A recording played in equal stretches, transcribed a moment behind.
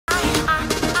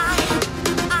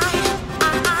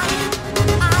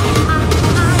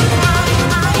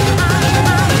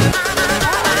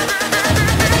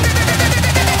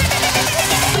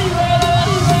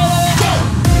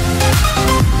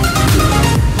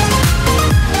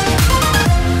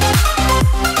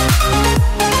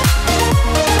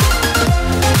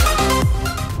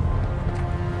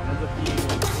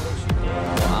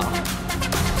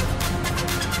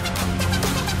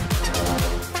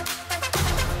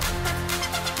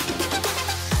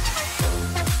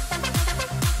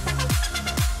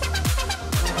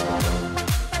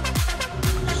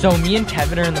So me and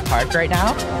Kevin are in the park right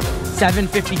now,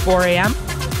 7:54 a.m.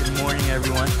 Good morning,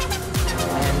 everyone.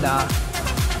 And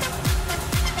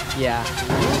yeah,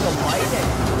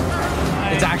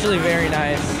 it's actually very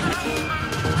nice.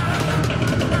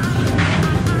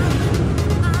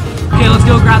 Okay, let's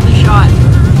go grab the shot.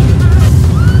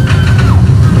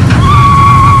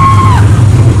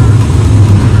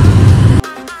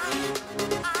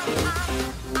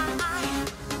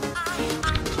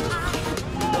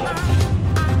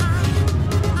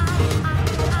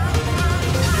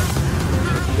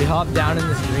 We hop down in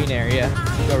this green area,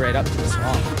 go right up to the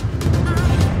swamp.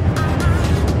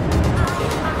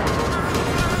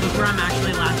 Look where I'm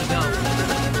actually allowed to go.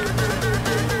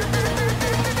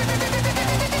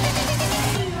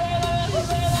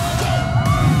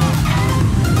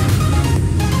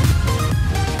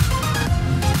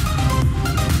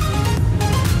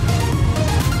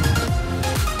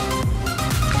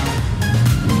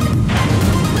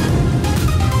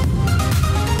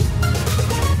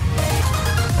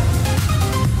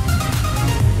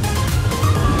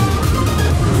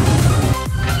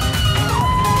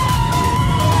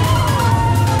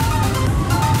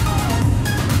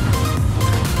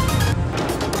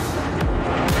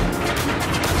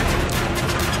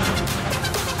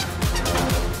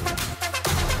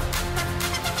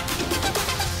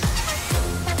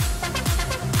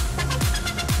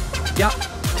 Yep.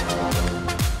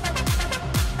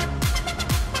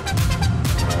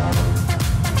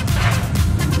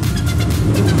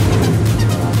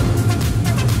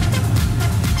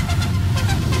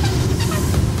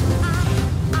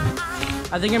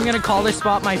 I think I'm gonna call this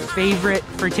spot my favorite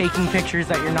for taking pictures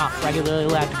that you're not regularly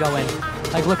allowed to go in.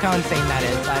 Like, look how insane that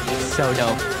is. That is so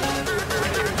dope.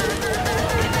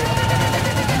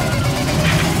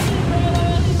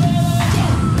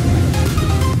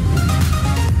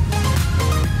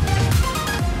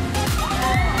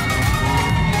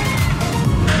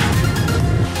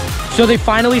 So they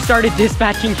finally started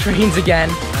dispatching trains again.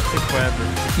 That took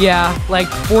forever. Yeah, like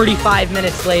 45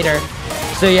 minutes later.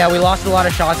 So yeah, we lost a lot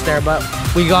of shots there, but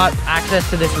we got access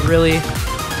to this really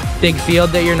big field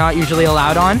that you're not usually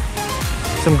allowed on.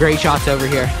 Some great shots over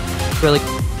here. Really.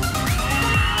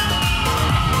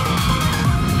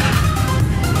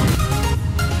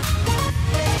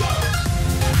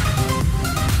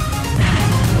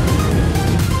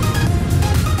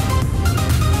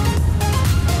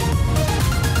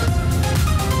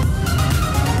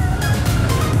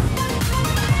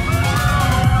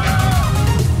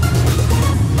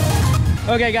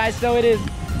 Okay guys, so it is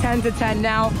 10 to 10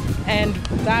 now, and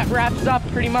that wraps up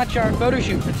pretty much our photo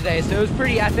shoot for today. So it was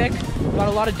pretty epic. Got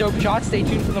a lot of dope shots. Stay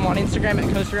tuned for them on Instagram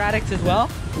at Coaster Addicts as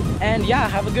well. And yeah,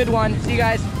 have a good one. See you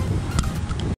guys.